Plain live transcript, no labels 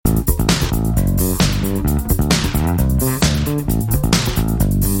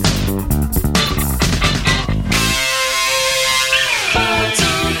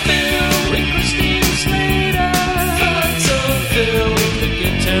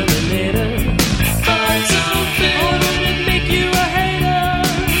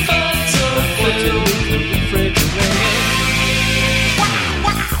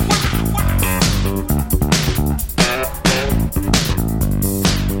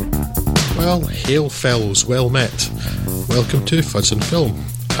Well, hail fellows, well met. Welcome to Fuzz and Film.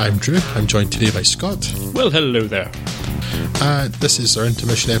 I'm Drew, I'm joined today by Scott. Well, hello there. This is our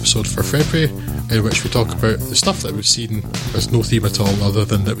intermission episode for February, in which we talk about the stuff that we've seen with no theme at all other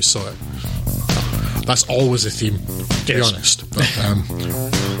than that we saw it. That's always a theme, to be honest,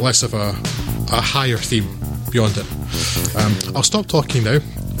 but less of a higher theme beyond it. I'll stop talking now,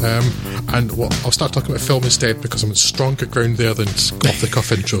 and I'll start talking about film instead because I'm on stronger ground there than off-the-cuff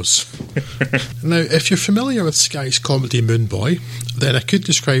intros. Now, if you're familiar with Sky's comedy Moon Boy, then I could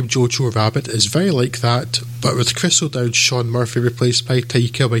describe Jojo Rabbit as very like that, but with Chris O'Dowd's Sean Murphy replaced by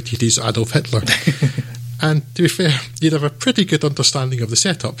Taika Waititi's Adolf Hitler. And to be fair, you'd have a pretty good understanding of the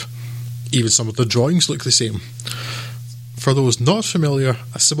setup. Even some of the drawings look the same. For those not familiar,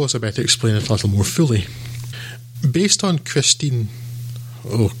 I suppose I better explain it a little more fully. Based on Christine...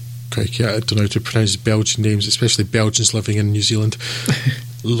 Oh, crikey, I don't know how to pronounce Belgian names, especially Belgians living in New Zealand.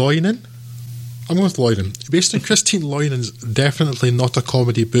 Loinen? I'm going with Loinen. Based on Christine Loinen's definitely not a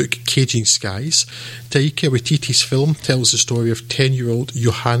comedy book, Caging Skies, Taika Waititi's film tells the story of 10-year-old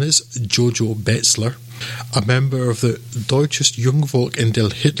Johannes Jojo Betzler, a member of the Deutsches Jungvolk in der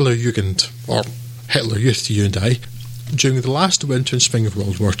Hitlerjugend, or Hitler Youth to you and I, during the last winter and spring of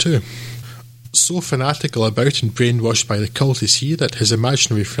World War II. So fanatical about and brainwashed by the cult is he that his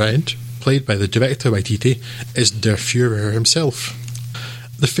imaginary friend, played by the director Waititi, is Der Führer himself.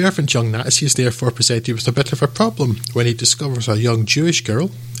 The fervent young Nazi is therefore presented with a bit of a problem when he discovers a young Jewish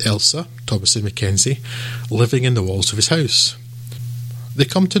girl, Elsa, Thomasin McKenzie, living in the walls of his house. They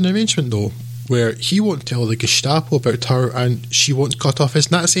come to an arrangement though, where he won't tell the Gestapo about her and she won't cut off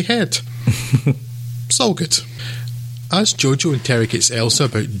his Nazi head. It's all good. As Jojo interrogates Elsa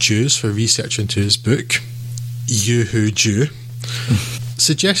about Jews for research into his book, You Who Jew,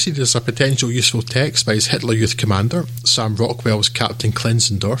 suggested as a potential useful text by his Hitler Youth commander, Sam Rockwell's Captain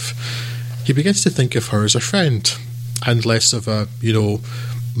Klenzendorf, he begins to think of her as a friend, and less of a,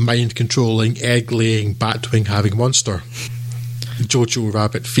 mind-controlling, egg-laying, bat-wing-having monster. Jojo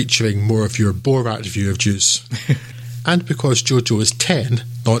Rabbit featuring more of your Borat view of Jews. And because Jojo is 10,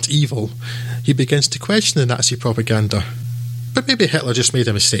 not evil, he begins to question the Nazi propaganda. But maybe Hitler just made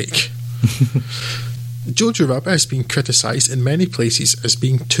a mistake. Jojo Rabbit has been criticised in many places as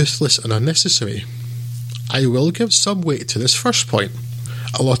being toothless and unnecessary. I will give some weight to this first point.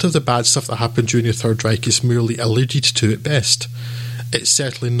 A lot of the bad stuff that happened during the Third Reich is merely alluded to at best. It's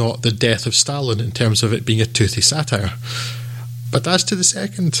certainly not the death of Stalin in terms of it being a toothy satire. But as to the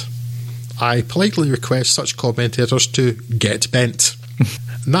second, I politely request such commentators to get bent.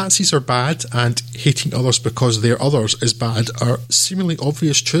 Nazis are bad, and hating others because they're others is bad are seemingly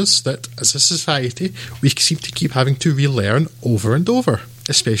obvious truths that, as a society, we seem to keep having to relearn over and over,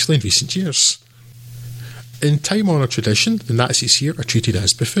 especially in recent years. In time-honoured tradition, the Nazis here are treated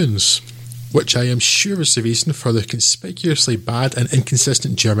as buffoons, which I am sure is the reason for the conspicuously bad and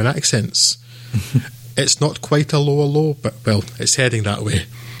inconsistent German accents. It's not quite a low, but, well, it's heading that way.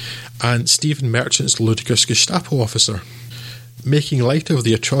 And Stephen Merchant's ludicrous Gestapo officer. Making light of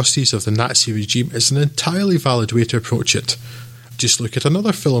the atrocities of the Nazi regime is an entirely valid way to approach it. Just look at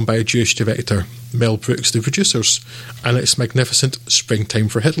another film by a Jewish director, Mel Brooks' The Producers, and its magnificent Springtime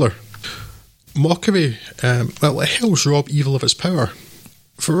for Hitler. Mockery, it helps rob evil of its power.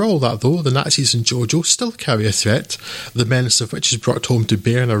 For all that though, the Nazis in Jojo still carry a threat, the menace of which is brought home to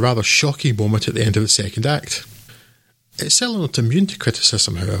bear in a rather shocking moment at the end of the second act. It's still not immune to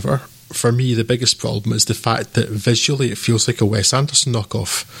criticism, however. For me, the biggest problem is the fact that visually it feels like a Wes Anderson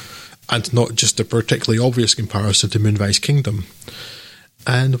knockoff, and not just a particularly obvious comparison to Moonrise Kingdom.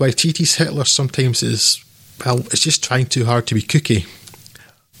 And Waititi's Hitler sometimes is, it's just trying too hard to be kooky.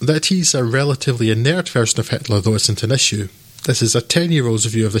 That he's a relatively inert version of Hitler, though, isn't an issue. This is a 10-year-old's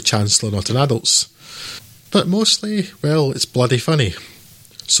view of the Chancellor, not an adult's. But mostly, it's bloody funny.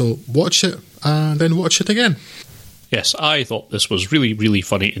 So watch it, and then watch it again. Yes, I thought this was really, really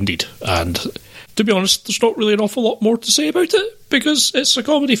funny indeed. And to be honest, there's not really an awful lot more to say about it, because it's a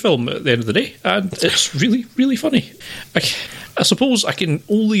comedy film at the end of the day, and it's really, really funny. I suppose I can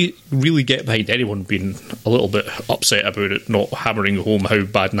only really get behind anyone being a little bit upset about it not hammering home how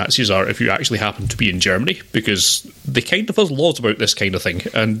bad Nazis are if you actually happen to be in Germany, because they kind of has laws about this kind of thing,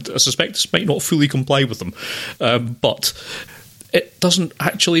 and I suspect this might not fully comply with them. But it doesn't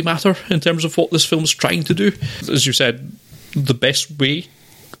actually matter in terms of what this film's trying to do. As you said, the best way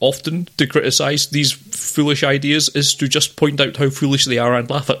often to criticise these foolish ideas is to just point out how foolish they are and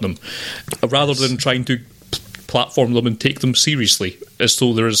laugh at them, rather than trying to platform them and take them seriously, as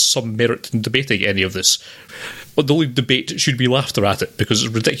though there is some merit in debating any of this. But the only debate should be laughter at it, because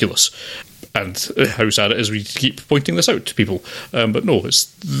it's ridiculous. And how sad it is we keep pointing this out to people. But no,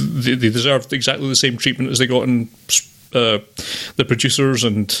 they deserved exactly the same treatment as they got in the producers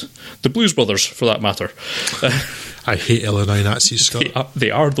and the Blues Brothers, for that matter. I hate Illinois Nazis, Scott.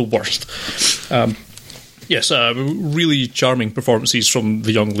 They are the worst. Yes, really charming performances from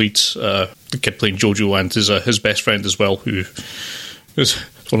the young lead, the kid playing Jojo, and his best friend as well, who is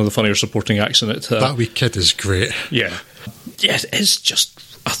one of the funnier supporting acts in it. That wee kid is great. Yeah, it's just,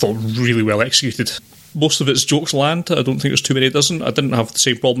 I thought, really well executed. Most of its jokes land. I don't think there's too many it doesn't. I didn't have the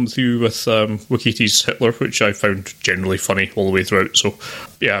same problem with you with Wakiti's Hitler, which I found generally funny all the way throughout. So,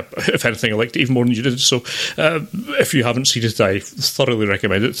 yeah, if anything, I liked it even more than you did. So, if you haven't seen it, I thoroughly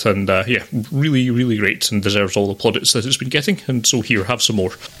recommend it. And, yeah, really, really great, and deserves all the plaudits that it's been getting. And so here, have some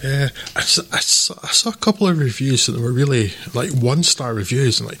more. Yeah, I saw a couple of reviews that were really, like, 1-star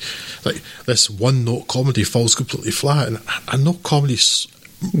reviews. And, like this one-note comedy falls completely flat. And I know comedy's...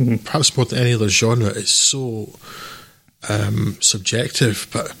 perhaps more than any other genre, is so subjective,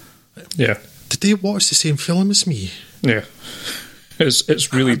 but yeah, did they watch the same film as me? Yeah,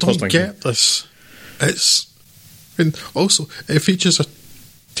 it's really puzzling. I don't get this. And also it features a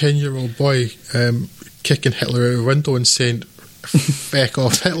 10-year-old boy kicking Hitler out a window and saying "feck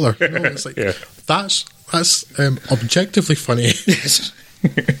off Hitler." You know, it's like, yeah. that's objectively funny. Yes.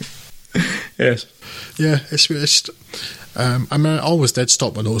 Yes. Yeah, it's I mean, I always did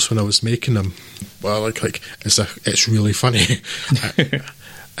stop my notes when I was making them. Well, like it's really funny,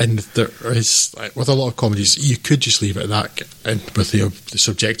 and there is, like, with a lot of comedies, you could just leave it at that, and with the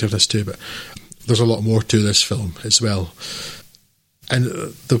subjectiveness too. But there's a lot more to this film as well. And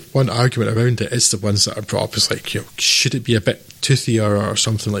the one argument around it is the ones that are brought up is like, you know, should it be a bit toothier or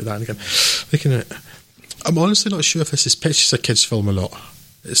something like that? And again, looking at, I'm honestly not sure if this is pitched as a kids' film or not.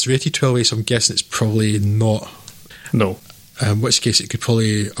 It's rated 12A, so I'm guessing it's probably not. No. In which case it could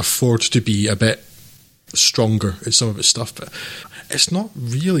probably afford to be a bit stronger in some of its stuff, but it's not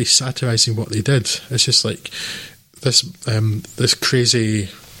really satirising what they did. It's just like this crazy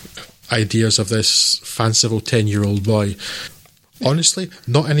ideas of this fanciful 10-year-old boy. Honestly,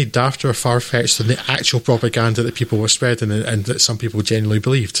 not any dafter or far-fetched than the actual propaganda that people were spreading and that some people genuinely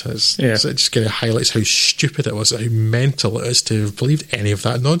believed. So it just kind of highlights how stupid it was, how mental it is to have believed any of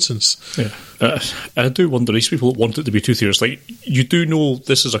that nonsense. Yeah. I do wonder, these people that want it to be toothier, it's like, you do know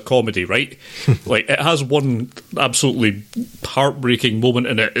this is a comedy, right? Like, it has one absolutely heartbreaking moment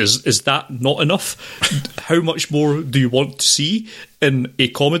in it. Is that not enough? How much more do you want to see in a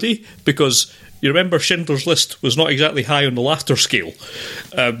comedy? Because... you remember Schindler's List was not exactly high on the laughter scale.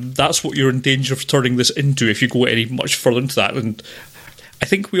 That's what you're in danger of turning this into if you go any much further into that. And I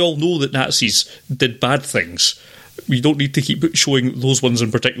think we all know that Nazis did bad things. We don't need to keep showing those ones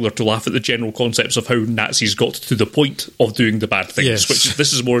in particular to laugh at the general concepts of how Nazis got to the point of doing the bad things, yes. Which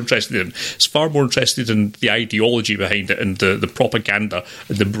this is more interested in. It's far more interested in the ideology behind it and the propaganda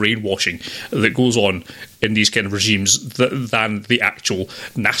and the brainwashing that goes on in these kind of regimes than the actual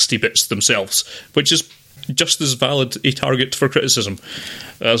nasty bits themselves, which is just as valid a target for criticism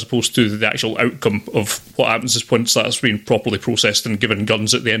as opposed to the actual outcome of what happens is once that's been properly processed and given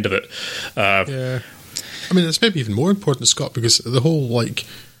guns at the end of it. Yeah. I mean, it's maybe even more important, Scott, because the whole, like,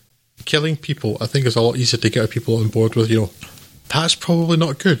 killing people, I think, is a lot easier to get people on board with, you know, that's probably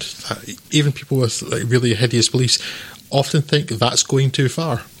not good. Even people with, like, really hideous beliefs often think that's going too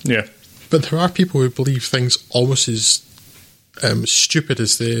far. Yeah. But there are people who believe things almost as stupid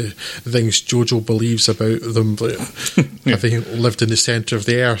as the things Jojo believes about them having lived in the centre of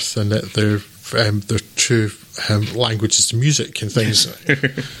the earth and that their true language is music and things.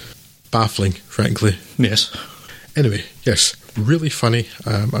 Baffling, frankly. Yes. Anyway, yes, really funny.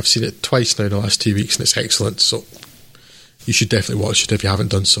 I've seen it twice now in the last 2 weeks and it's excellent, so you should definitely watch it if you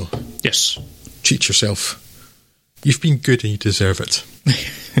haven't done so. Yes. Treat yourself. You've been good and you deserve it.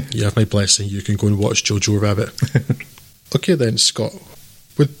 You have my blessing. You can go and watch Jojo Rabbit. Okay then, Scott.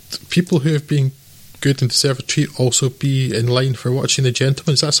 Would people who have been good and deserve a treat also be in line for watching The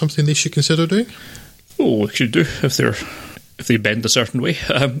Gentleman? Is that something they should consider doing? Oh, they should do if they bend a certain way.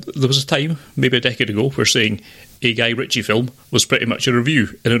 There was a time, maybe a decade ago, where saying a Guy Ritchie film was pretty much a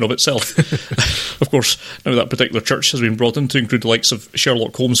review in and of itself. Of course, now that particular church has been brought in to include the likes of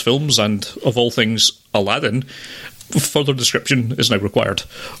Sherlock Holmes films and, of all things, Aladdin. Further description is now required.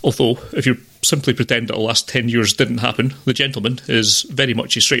 Although, if you're simply pretend that the last 10 years didn't happen. The Gentleman is very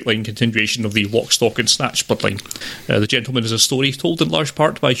much a straight-line continuation of the Lock, Stock and Snatch bloodline. The Gentleman is a story told in large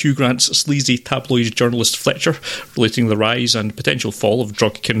part by Hugh Grant's sleazy tabloid journalist Fletcher, relating the rise and potential fall of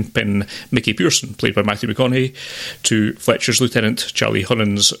drug kingpin Mickey Pearson, played by Matthew McConaughey, to Fletcher's lieutenant, Charlie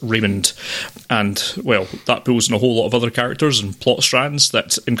Hunnam's Raymond. And, well, that pulls in a whole lot of other characters and plot strands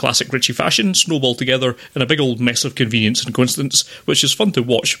that, in classic Ritchie fashion, snowball together in a big old mess of convenience and coincidence, which is fun to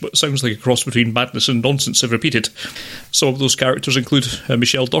watch, but sounds like a cross between madness and nonsense if repeated. Some of those characters include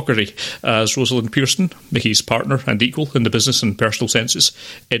Michelle Dockery as Rosalind Pearson, Mickey's partner and equal in the business and personal senses,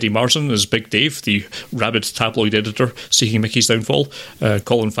 Eddie Marsan as Big Dave, the rabid tabloid editor seeking Mickey's downfall,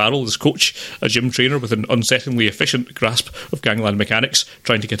 Colin Farrell as Coach, a gym trainer with an unsettlingly efficient grasp of gangland mechanics,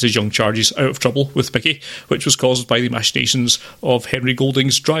 trying to get his young charges out of trouble with Mickey, which was caused by the machinations of Henry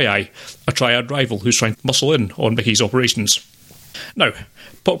Golding's Dry Eye, a triad rival who's trying to muscle in on Mickey's operations. Now,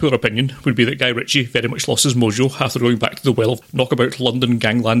 popular opinion would be that Guy Ritchie very much lost his mojo after going back to the well of knockabout London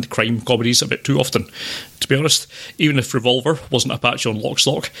gangland crime comedies a bit too often. To be honest, even if Revolver wasn't a patch on Lock,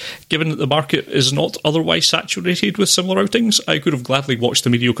 Stock, given that the market is not otherwise saturated with similar outings, I could have gladly watched a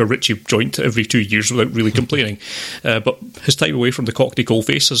mediocre Ritchie joint every 2 years without really complaining. But his time away from the Cockney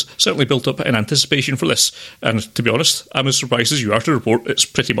coalface has certainly built up in anticipation for this, and to be honest, I'm as surprised as you are to report it's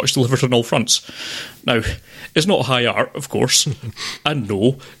pretty much delivered on all fronts. Now, it's not high art, of course, and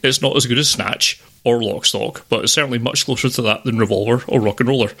no, it's not as good as Snatch or Lock, Stock, but it's certainly much closer to that than Revolver or Rock and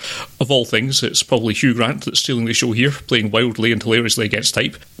Roller. Of all things, it's probably Hugh Grant that's stealing the show here, playing wildly and hilariously against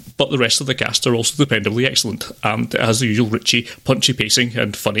type, but the rest of the cast are also dependably excellent, and it has the usual Ritchie punchy pacing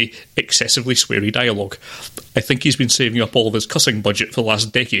and funny, excessively sweary dialogue. I think he's been saving up all of his cussing budget for the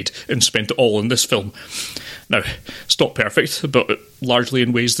last decade and spent it all in this film. Now, it's not perfect, but largely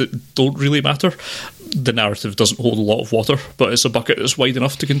in ways that don't really matter. The narrative doesn't hold a lot of water, but it's a bucket that's wide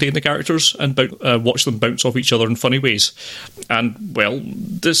enough to contain the characters and watch them bounce off each other in funny ways. And, well,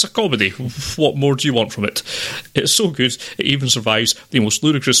 it's a comedy. What more do you want from it? It's so good, it even survives the most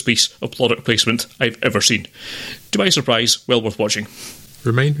ludicrous piece of product placement I've ever seen. To my surprise, well worth watching.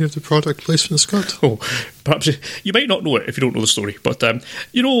 Remind me of the product placement, Scott. Oh, perhaps you might not know it if you don't know the story, but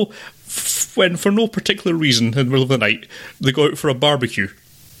you know, when for no particular reason in the middle of the night they go out for a barbecue,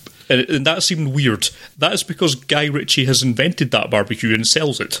 and that seemed weird. That is because Guy Ritchie has invented that barbecue and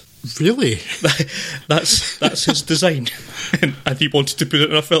sells it. Really? That's his design, and he wanted to put it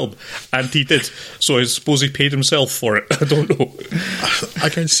in a film, and he did. So I suppose he paid himself for it. I don't know. I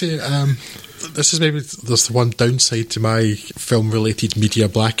can say this is maybe there's the one downside to my film-related media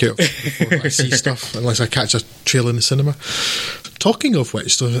blackout before I see stuff, unless I catch a trailer in the cinema. Talking of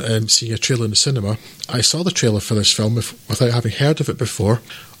which, seeing a trailer in the cinema, I saw the trailer for this film without having heard of it before,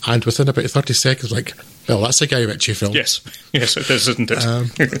 and within about 30 seconds, like, well, that's a Guy Ritchie film. Yes, it is, isn't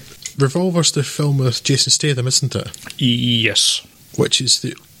it? Revolver's the film with Jason Statham, isn't it? Yes. Which is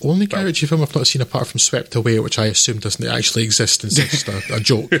the only Guy Ritchie film I've not seen apart from Swept Away, which I assume doesn't actually exist and is just a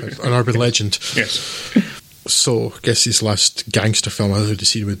joke, an urban legend. Yes. So I guess his last gangster film I would have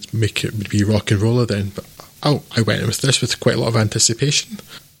seen would be Rock and Roller then. But I went in with this with quite a lot of anticipation.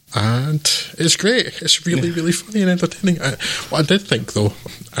 And it's great. It's really, really funny and entertaining. What I did think, though,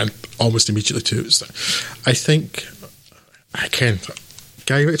 and almost immediately too, is that I think, again,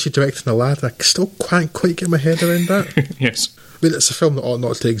 Guy Ritchie directing Aladdin, I still can't quite get my head around that. Yes. I mean, it's a film that ought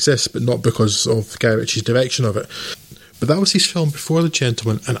not to exist, but not because of Guy Ritchie's direction of it. But that was his film before The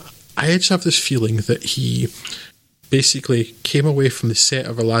Gentleman, and I just have this feeling that he basically came away from the set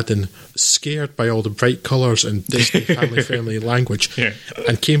of Aladdin scared by all the bright colours and Disney family-friendly language,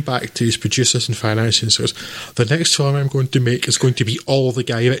 and came back to his producers and financiers and says, the next film I'm going to make is going to be all the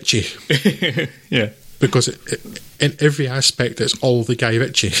Guy Ritchie. Yeah. Because in every aspect it's all the Guy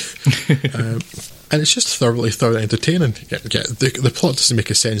Ritchie. And it's just thoroughly entertaining. The plot doesn't make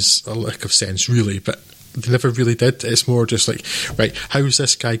a lick of sense really, but they never really did. It's more just like, right, how is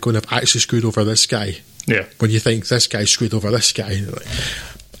this guy going to have actually screwed over this guy? Yeah. When you think this guy screwed over this guy.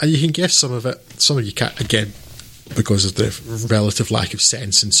 And you can guess some of it, some of you can't, again, because of the relative lack of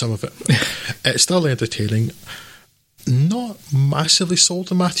sense in some of it. It's still entertaining. Not massively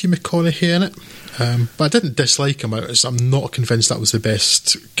sold on Matthew McConaughey in it, but I didn't dislike him. I'm not convinced that was the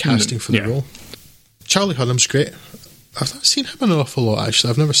best casting for the role. Charlie Hunnam's great. I've not seen him in an awful lot, actually.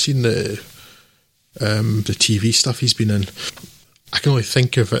 I've never seen the TV stuff he's been in. I can only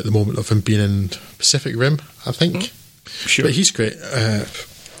think of at the moment of him being in Pacific Rim, I think. Sure. But he's great.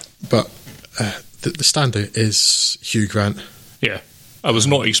 But the standout is Hugh Grant. Yeah. I was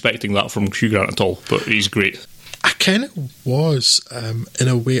not expecting that from Hugh Grant at all, but he's great. I kind of was, in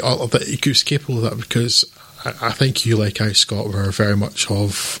a way, that he was capable of that, because I think you, like I, Scott, were very much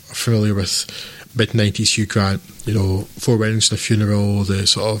familiar with mid-90s Hugh Grant, you know, Four Weddings and a Funeral, the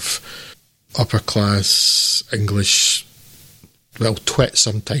sort of upper-class English, well, twit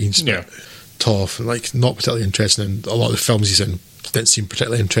sometimes, but tough, and like not particularly interesting, and a lot of the films he's in didn't seem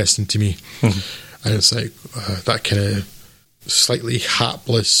particularly interesting to me. And it's like that kind of slightly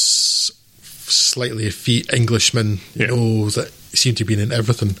hapless, slightly effete Englishman, you know, that seemed to be in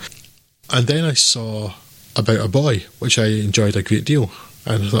everything. And then I saw About a Boy, which I enjoyed a great deal,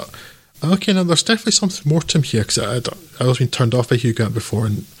 and I thought, okay, now there's definitely something more to him here, because I'd always been turned off by Hugh Grant before,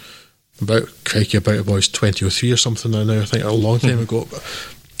 and About a Boy's 2003 or something now, I think, a long time ago. But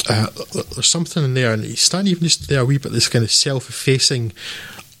there's something in there, and he's starting even just there a wee bit, this kind of self-effacing,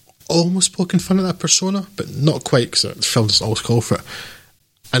 almost poking fun at that persona, but not quite, because the film doesn't always call for it.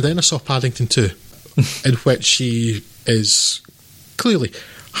 And then I saw Paddington 2, in which he is clearly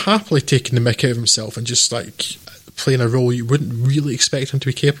happily taking the mick out of himself and just like playing a role you wouldn't really expect him to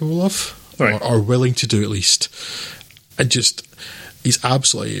be capable of, or willing to do at least. And just, he's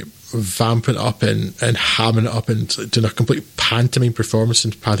absolutely vamping it up and hamming it up and doing a complete pantomime performance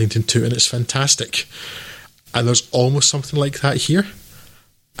in Paddington 2, and it's fantastic. And there's almost something like that here,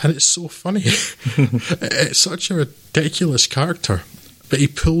 and it's so funny. It's such a ridiculous character, but he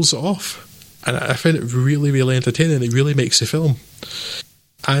pulls it off, and I find it really, really entertaining. It really makes the film.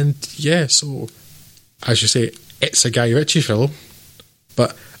 And yeah, so as you say, it's a Guy Ritchie film,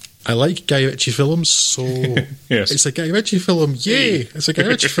 but I like Guy Ritchie films, so yes. It's a Guy Ritchie film. Yay! It's a Guy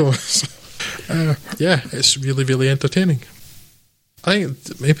Ritchie film. Yeah, it's really, really entertaining. I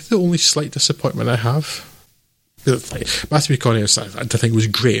think maybe the only slight disappointment I have, Matthew McConaughey, I think was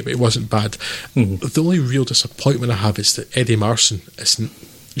great, but it wasn't bad. The only real disappointment I have is that Eddie Marsan isn't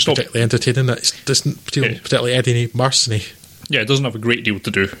particularly entertaining. It doesn't particularly Eddie Marsan-y. Yeah, it doesn't have a great deal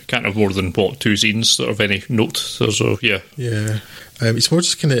to do. Can't have more than, 2 scenes that are of any note. So yeah. Yeah. It's more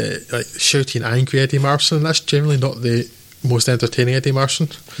just kind of like shouty and angry Eddie Marsan, and that's generally not the most entertaining Eddie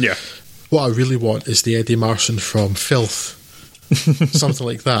Marsan. Yeah. What I really want is the Eddie Marsan from Filth. Something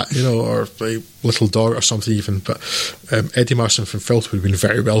like that, you know, or like Little Door or something even. But Eddie Marsan from Filth would have been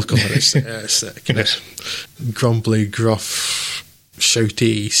very welcome. It's kind of grumbly, gruff,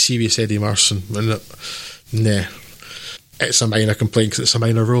 shouty, serious Eddie Marsan. Nah. It's a minor complaint because it's a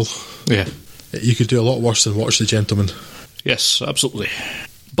minor role. Yeah. You could do a lot worse than Watch the Gentleman. Yes, absolutely.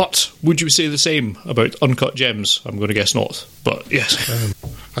 But would you say the same about Uncut Gems? I'm going to guess not, but yes.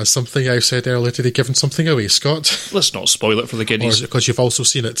 That's something I said earlier today, giving something away, Scott. Let's not spoil it for the kiddies. Or is it because you've also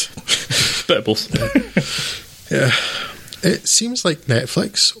seen it? Bit of both. Yeah. It seems like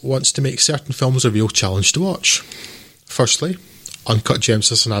Netflix wants to make certain films a real challenge to watch. Firstly, Uncut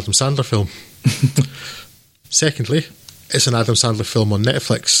Gems is an Adam Sandler film. Secondly, it's an Adam Sandler film on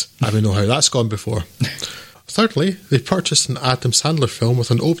Netflix, and we know how that's gone before. Thirdly, they purchased an Adam Sandler film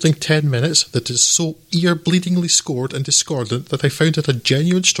with an opening 10 minutes that is so ear-bleedingly scored and discordant that I found it a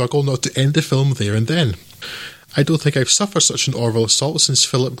genuine struggle not to end the film there and then. I don't think I've suffered such an oral assault since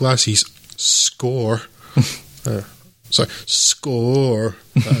Philip Glass's Score for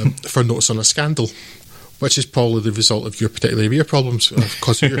Notes on a Scandal, which is probably the result of your particular ear problems,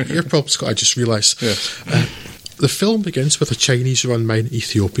 because of your ear problems, Scott, I just realised. Yeah. The film begins with a Chinese-run mine in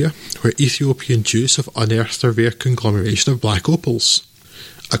Ethiopia, where Ethiopian Jews have unearthed a rare conglomeration of black opals.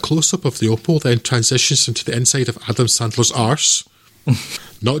 A close-up of the opal then transitions into the inside of Adam Sandler's arse.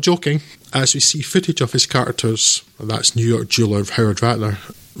 Not joking. As we see footage of his characters, that's New York jeweller Howard Ratner,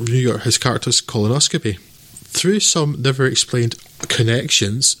 his character's colonoscopy. Through some never-explained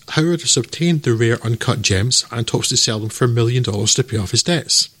connections, Howard has obtained the rare uncut gems and hopes to sell them for $1 million to pay off his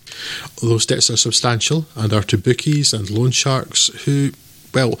debts. Those debts are substantial and are to bookies and loan sharks who,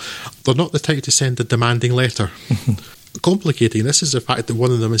 well, they're not the type to send a demanding letter. Complicating this is the fact that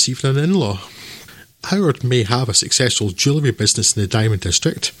one of them is even an in-law. Howard may have a successful jewellery business in the Diamond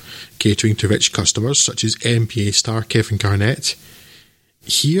District, catering to rich customers such as NBA star Kevin Garnett.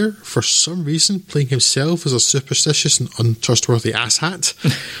 Here, for some reason, playing himself as a superstitious and untrustworthy asshat.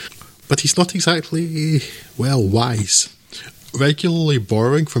 But he's not exactly, well, wise. Regularly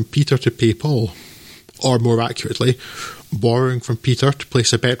borrowing from Peter to pay Paul, or more accurately, borrowing from Peter to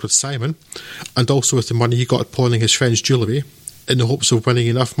place a bet with Simon, and also with the money he got pawning his friend's jewellery, in the hopes of winning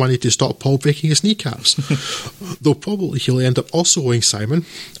enough money to stop Paul breaking his kneecaps. Though probably he'll end up also owing Simon,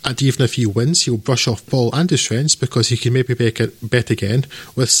 and even if he wins, he'll brush off Paul and his friends because he can maybe bet again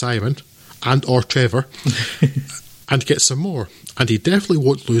with Simon and or Trevor and get some more. And he definitely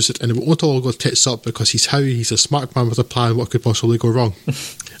won't lose it, and it won't all go tits up because he's a smart man with a plan. What could possibly go wrong?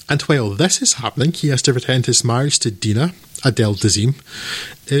 And while this is happening, he has to pretend his marriage to Dina, Adele Dazeem,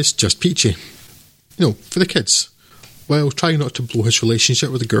 is just peachy. for the kids, while trying not to blow his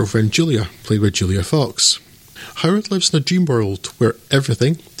relationship with the girlfriend Julia, played by Julia Fox. Howard lives in a dream world where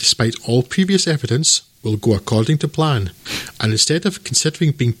everything, despite all previous evidence, will go according to plan, and instead of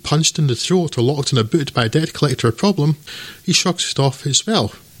considering being punched in the throat or locked in a boot by a debt collector a problem, he shrugs it off as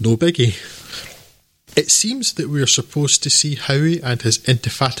well. No biggie. It seems that we are supposed to see Howie and his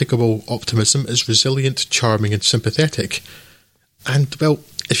indefatigable optimism as resilient, charming and sympathetic. And, well,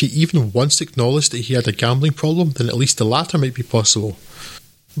 if he even once acknowledged that he had a gambling problem, then at least the latter might be possible.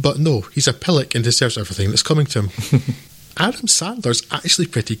 But no, he's a pillock and deserves everything that's coming to him. Adam Sandler's actually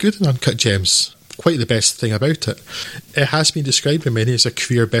pretty good in Uncut Gems. Quite the best thing about it. It has been described by many as a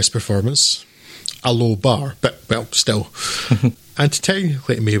career best performance. A low bar, but, well, still. And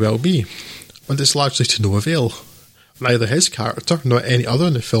technically it may well be, but it's largely to no avail. Neither his character nor any other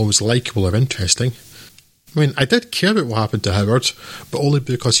in the film is likeable or interesting. I mean, I did care about what happened to Howard, but only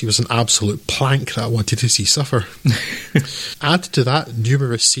because he was an absolute plank that I wanted to see suffer. Add to that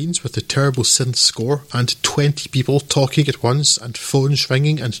numerous scenes with the terrible synth score and 20 people talking at once and phones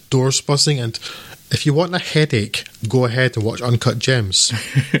ringing and doors buzzing, and if you want a headache, go ahead and watch Uncut Gems.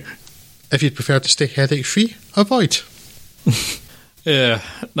 If you'd prefer to stay headache-free, avoid. Yeah,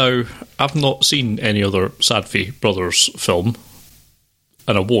 now, I've not seen any other Sadfi Brothers film,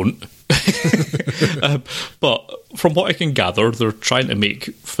 and I won't. But from what I can gather, they're trying to make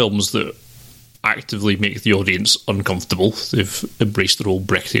films that actively make the audience uncomfortable. They've embraced the whole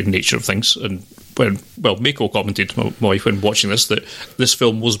Brechtian nature of things, and Mako commented, my wife, when watching this, that this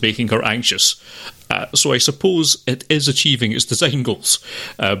film was making her anxious. So I suppose it is achieving its design goals.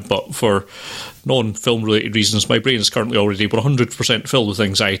 But for non-film related reasons, my brain is currently already 100% filled with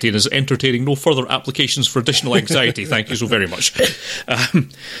anxiety and is entertaining no further applications for additional anxiety. Thank you so very much.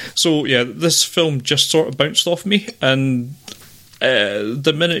 So yeah, this film just sort of bounced off me, and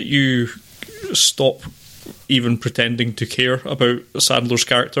the minute you stop even pretending to care about Sandler's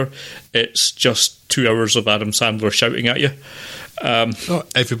character, it's just 2 hours of Adam Sandler shouting at you. Not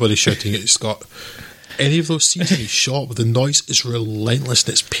everybody's shouting at you, Scott. Any of those scenes he's shot with, the noise is relentless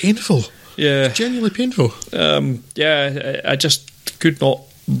and it's painful. Yeah. It's genuinely painful. I just could not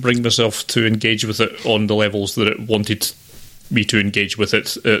bring myself to engage with it on the levels that it wanted me to engage with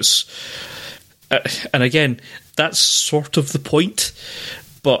it. It's and again, that's sort of the point,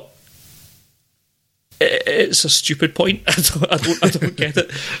 but it's a stupid point. I don't get it.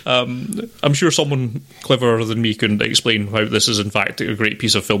 I'm sure someone cleverer than me can explain how this is in fact a great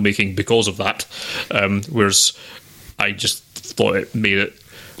piece of filmmaking because of that. Whereas I just thought it made it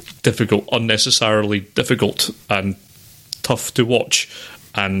difficult, unnecessarily difficult and tough to watch.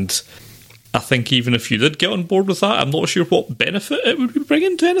 And I think even if you did get on board with that, I'm not sure what benefit it would be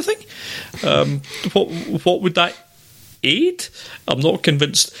bringing to anything. What would that aid? I'm not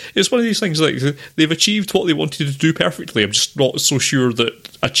convinced. It's one of these things, like, they've achieved what they wanted to do perfectly. I'm just not so sure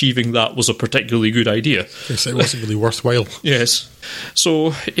that achieving that was a particularly good idea. Yes, it wasn't really worthwhile. Yes.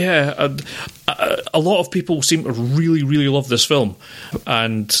 So, yeah, a lot of people seem to really, really love this film.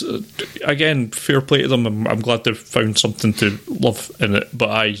 And, again, fair play to them. I'm glad they've found something to love in it,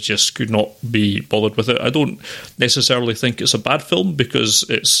 but I just could not be bothered with it. I don't necessarily think it's a bad film because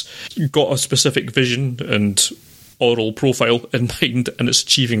it's got a specific vision and oral profile in mind, and it's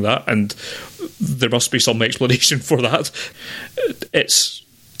achieving that, and there must be some explanation for that. It's,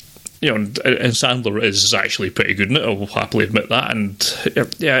 and Sandler is actually pretty good in it, I'll happily admit that,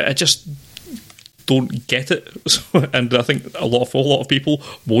 and yeah, I just don't get it. And I think a lot of people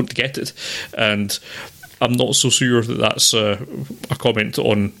won't get it, and I'm not so sure that that's a comment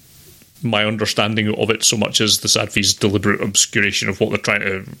on my understanding of it so much as the Sadfi's deliberate obscuration of what they're trying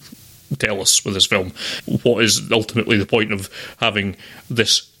to tell us with this film. What is ultimately the point of having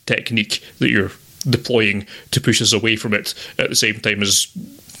this technique that you're deploying to push us away from it at the same time as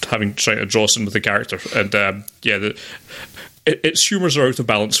trying to draw us in with the character? And its humours are out of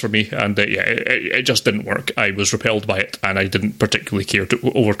balance for me, and it just didn't work. I was repelled by it, and I didn't particularly care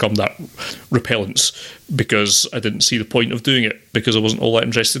to overcome that repellence because I didn't see the point of doing it because I wasn't all that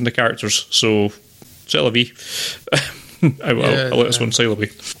interested in the characters. So, c'est la vie. I'll let this one sail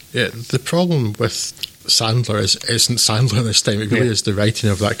away. Yeah, the problem with Sandler isn't Sandler this time. It really is the writing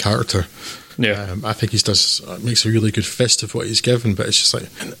of that character. Yeah, I think he makes a really good fist of what he's given, but it's just like,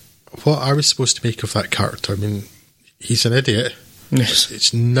 what are we supposed to make of that character? I mean, he's an idiot. Yes.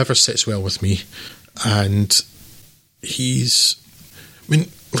 It never sits well with me, and he's,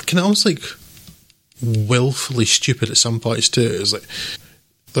 kind of almost like willfully stupid at some points too. It's like,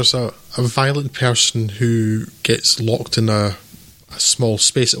 there's a violent person who gets locked in a small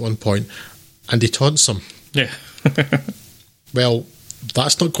space at one point, and he taunts him. Yeah. Well,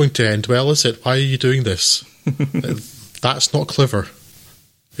 that's not going to end well, is it? Why are you doing this? That's not clever.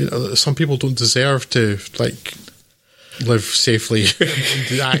 Some people don't deserve to live safely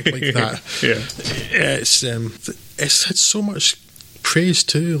and act like that. Yeah. It's had so much praise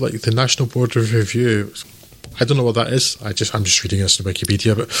too, like the National Board of Review. I don't know what that is. I'm just reading this on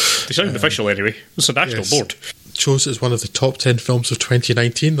Wikipedia, but They sound official anyway. It's a national board. Chose it as one of the top 10 films of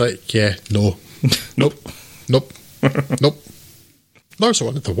 2019. No. Nope. Nope. No, it's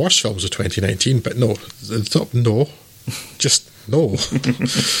one of the worst films of 2019, but no. The top, no. Just no.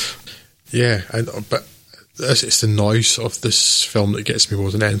 Yeah, but it's the noise of this film that gets me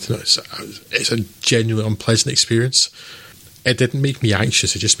more than anything. It's a genuinely unpleasant experience. It didn't make me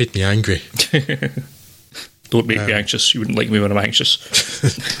anxious, it just made me angry. Don't make me anxious. You wouldn't like me when I'm anxious.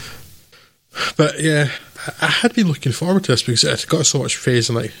 But yeah, I had been looking forward to this because it got so much praise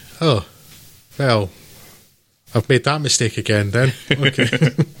and oh, well, I've made that mistake again then. Okay.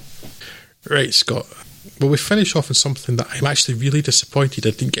 Right, Scott. Well, we finish off on something that I'm actually really disappointed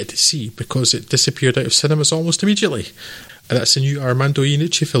I didn't get to see because it disappeared out of cinemas almost immediately. And that's a new Armando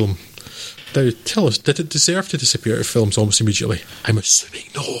Iannucci film. Now, tell us, did it deserve to disappear out of films almost immediately? I'm assuming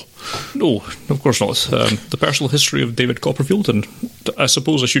no. No, of course not. The personal history of David Copperfield, and I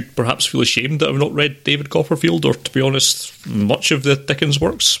suppose I should perhaps feel ashamed that I've not read David Copperfield, or to be honest, much of the Dickens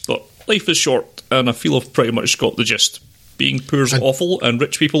works, but life is short, and I feel I've pretty much got the gist. Being poor is awful, and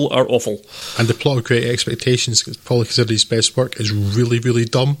rich people are awful. And the plot of Great Expectations, probably considered his best work, is really, really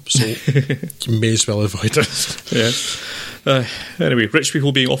dumb, so you may as well avoid it. Yeah. Anyway, rich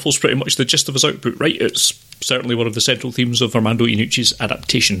people being awful is pretty much the gist of his output, right? It's certainly one of the central themes of Armando Iannucci's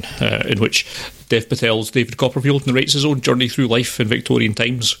adaptation, in which Dev Patel's David Copperfield narrates his own journey through life in Victorian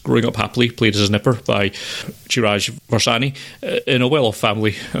times, growing up happily, played as a nipper by Chirag Varsani, in a well-off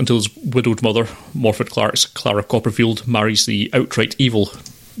family until his widowed mother, Morfydd Clark's Clara Copperfield, marries the outright evil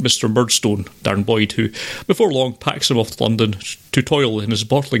Mr. Murdstone, Darren Boyd, who before long packs him off to London to toil in his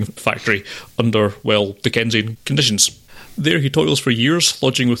bottling factory under, well, Dickensian conditions. There he toils for years,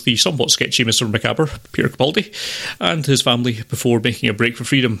 lodging with the somewhat sketchy Mr. Macabre, Peter Capaldi, and his family before making a break for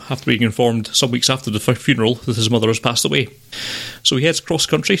freedom after being informed some weeks after the funeral that his mother has passed away. So he heads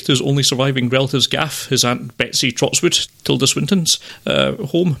cross-country to his only surviving relative's gaff, his Aunt Betsy Trotswood, Tilda Swinton's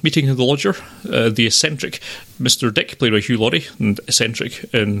home, meeting the lodger, the eccentric Mr. Dick, played by Hugh Laurie, and eccentric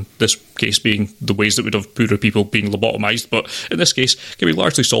in this case being the ways that we'd have poorer people being lobotomised, but in this case can be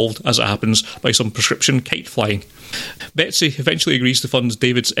largely solved, as it happens, by some prescription kite flying. Betsy eventually agrees to fund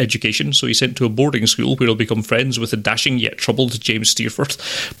David's education, so he's sent to a boarding school where he'll become friends with the dashing yet troubled James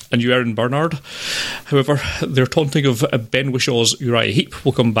Steerforth and Ewan Bernard. However, their taunting of Ben Wishaw's Uriah Heep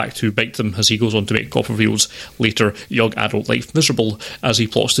will come back to bite them as he goes on to make Copperfield's later young adult life miserable as he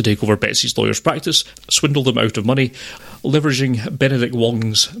plots to take over Betsy's lawyer's practice, swindle them out of money, leveraging Benedict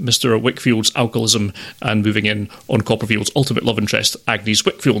Wong's Mr. Wickfield's alcoholism and moving in on Copperfield's ultimate love interest, Agnes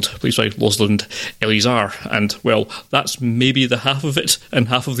Wickfield, played by Rosalind Elizar. And, well, that's maybe the half of it and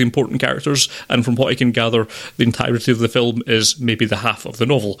half of the important characters, and from what I can gather, the entirety of the film is maybe the half of the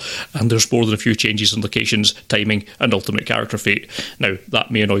novel, and there's more than a few changes in locations, timing, and ultimate character fate. Now,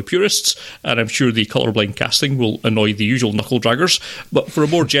 that may annoy purists, and I'm sure the colourblind casting will annoy the usual knuckle-draggers, but for a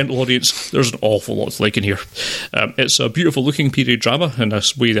more gentle audience, there's an awful lot to like in here. It's a beautiful-looking period drama, in a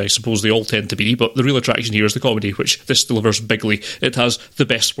way I suppose they all tend to be, but the real attraction here is the comedy, which this delivers bigly. It has the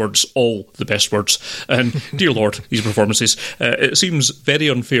best words, all the best words, and dear Lord, these performances. It seems very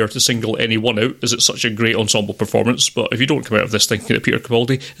unfair to single any one out, as it's such a great ensemble performance, but if you don't come out of this thinking that Peter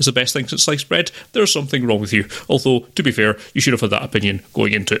Capaldi is the best thing since sliced bread, there's something wrong with you. Although, to be fair, you should have had that opinion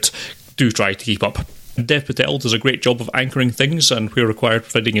going into it. Do try to keep up. Dev Patel does a great job of anchoring things, and where required,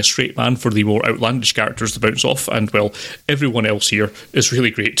 providing a straight man for the more outlandish characters to bounce off, and, well, everyone else here is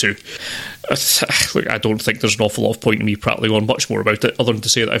really great too. Look, I don't think there's an awful lot of point in me prattling on much more about it, other than to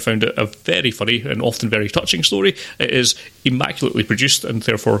say that I found it a very funny and often very touching story. It is immaculately produced, and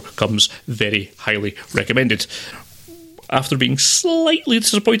therefore comes very highly recommended. After being slightly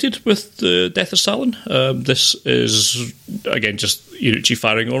disappointed with the death of Stalin, this is, again, just Iannucci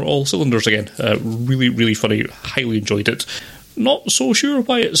firing on all cylinders again. Really, really funny. Highly enjoyed it. Not so sure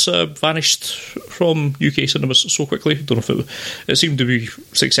why it's vanished from UK cinemas so quickly. Don't know if it seemed to be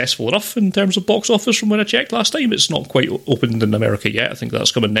successful enough in terms of box office from when I checked last time. It's not quite opened in America yet. I think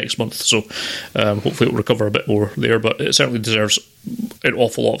that's coming next month, so hopefully it'll recover a bit more there, but it certainly deserves an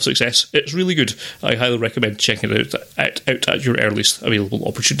awful lot of success. It's really good. I highly recommend checking it out at your earliest available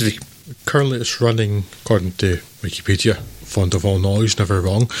opportunity. Currently it's running, according to Wikipedia, fond of all knowledge, never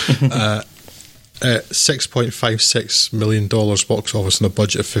wrong, $6.56 million box office on a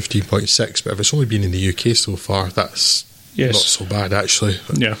budget of 15.6, but if it's only been in the UK so far, that's Yes. Not so bad, actually.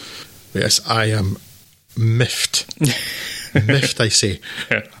 Yeah. Yes, I am miffed. Miffed, I say,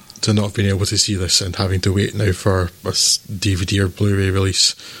 Yeah. to not have been able to see this and having to wait now for a DVD or Blu-ray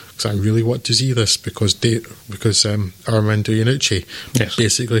release. Because I really want to see this because Armando Iannucci Yes.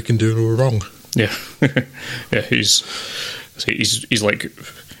 basically can do no wrong. Yeah. Yeah, he's like...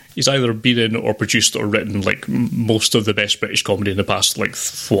 He's either been in or produced or written like most of the best British comedy in the past, like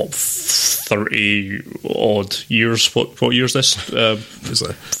 30 odd years. What year is this? Is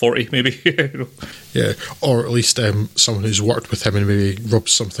it? 40 maybe. Yeah, or at least someone who's worked with him and maybe rubbed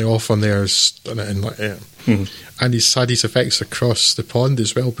something off on there. And he's had his effects across the pond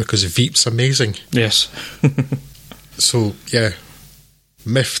as well because Veep's amazing. Yes. So yeah,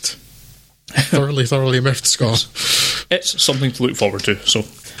 miffed, thoroughly miffed, Scott. It's something to look forward to. So.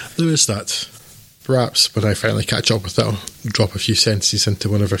 There is that. Perhaps when I finally catch up with it, I'll drop a few sentences into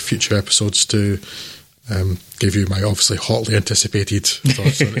one of our future episodes to give you my obviously hotly anticipated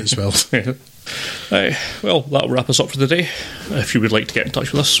thoughts on it as well. Well, that'll wrap us up for today. If you would like to get in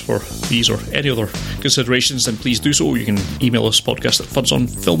touch with us for these or any other considerations, then please do so. You can email us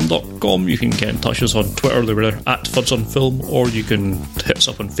podcast@fudsonfilm.com. You can get in touch with us on Twitter, we're there at fudsonfilm, or you can hit us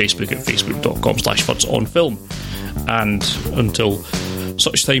up on Facebook at facebook.com/fudsonfilm. And until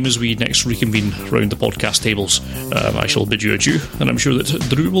such time as we next reconvene round the podcast tables, I shall bid you adieu, and I'm sure that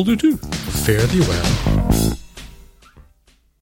Drew will do too. Fairly well.